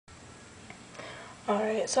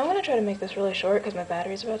Alright, so I'm going to try to make this really short because my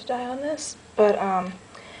battery's about to die on this, but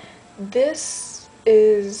this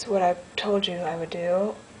is what I told you I would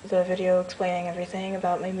do, the video explaining everything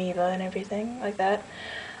about my Mibba and everything like that.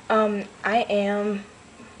 I am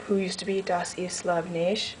who used to be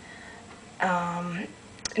dasXistXliebeXnicht's.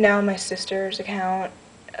 Now my sister's account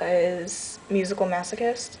is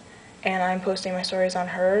MusicalMasochist, and I'm posting my stories on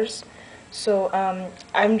hers. So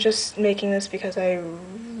I'm just making this because I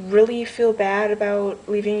really feel bad about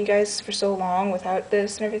leaving you guys for so long without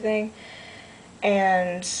this and everything.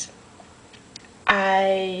 And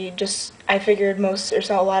I figured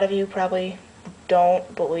a lot of you probably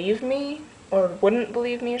don't believe me or wouldn't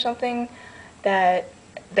believe me or something that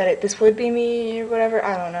this would be me or whatever.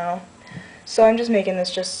 I don't know. So I'm just making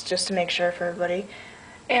this just to make sure for everybody.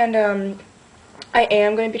 And I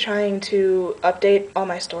am going to be trying to update all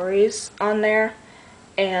my stories on there,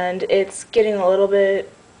 and it's getting a little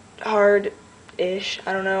bit hard-ish,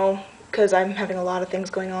 I don't know, because I'm having a lot of things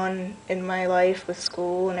going on in my life with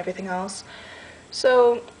school and everything else.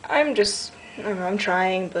 So I don't know, I'm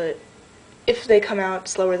trying, but if they come out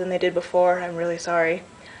slower than they did before, I'm really sorry.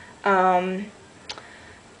 Yeah,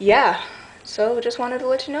 so just wanted to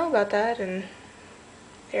let you know about that, and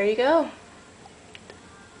there you go.